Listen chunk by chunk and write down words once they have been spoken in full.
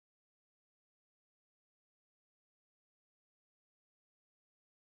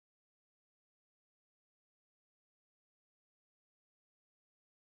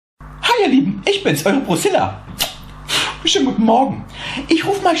Lieben, ich bin's, eure Brucila. Schönen guten Morgen. Ich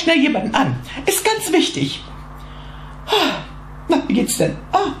rufe mal schnell jemanden an. Ist ganz wichtig. Na, wie geht's denn?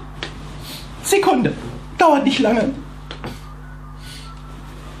 Sekunde. Dauert nicht lange.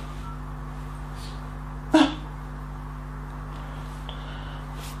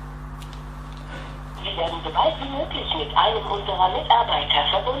 Sie werden so bald wie möglich mit einem unserer Mitarbeiter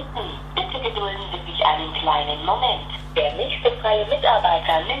verbunden. Bitte gedulden Sie sich einen kleinen Moment. Der nächste freie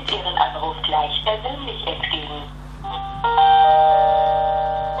Mitarbeiter nimmt Ihren Anruf gleich persönlich entgegen.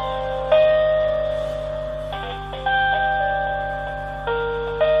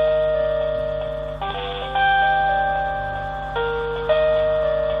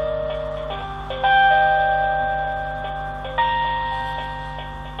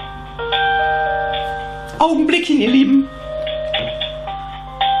 Augenblickchen, ihr Lieben.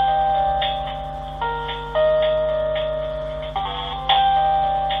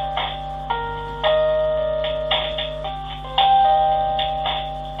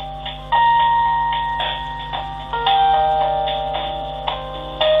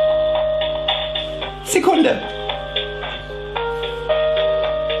 Sekunde.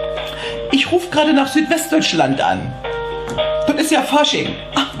 Ich rufe gerade nach Südwestdeutschland an. Das ist ja Fasching.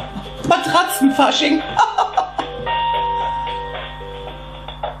 Matratzenfasching.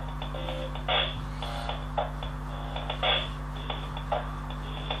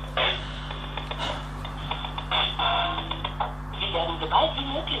 Sie werden so bald wie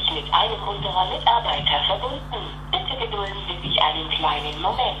möglich mit einem unserer Mitarbeiter verbunden. Bitte gedulden Sie sich einen kleinen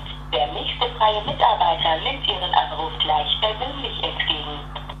Moment. Der nächste freie Mitarbeiter nimmt Ihren Anruf gleich persönlich entgegen.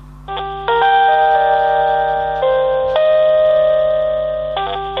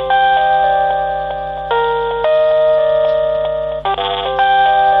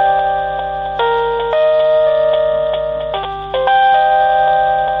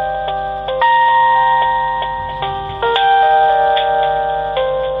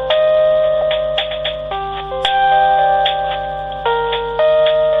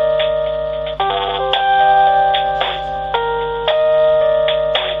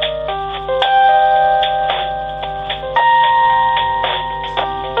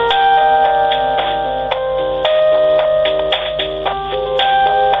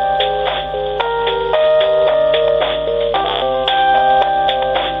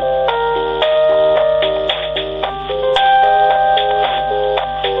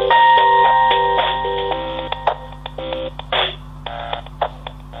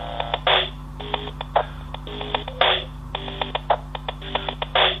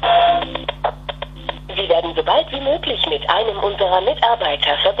 Sie werden so bald wie möglich mit einem unserer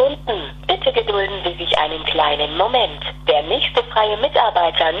Mitarbeiter verbunden. Bitte gedulden Sie sich einen kleinen Moment. Der nächste freie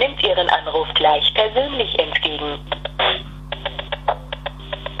Mitarbeiter nimmt Ihren Anruf gleich persönlich entgegen.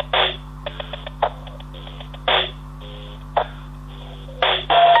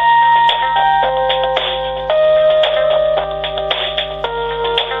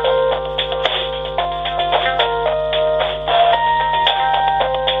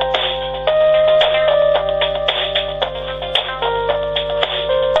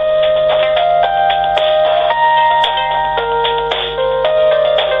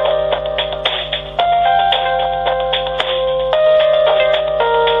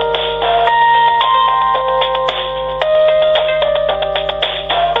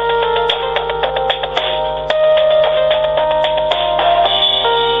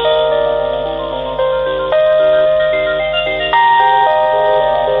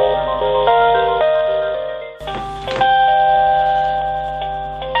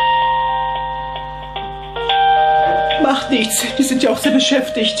 Macht nichts, die sind ja auch sehr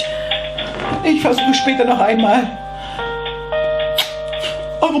beschäftigt. Ich versuche später noch einmal.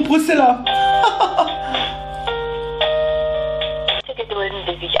 Eure Brucila. Bitte gedulden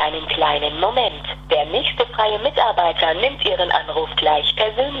Sie sich einen kleinen Moment. Der nächste freie Mitarbeiter nimmt Ihren Anruf gleich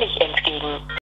persönlich entgegen.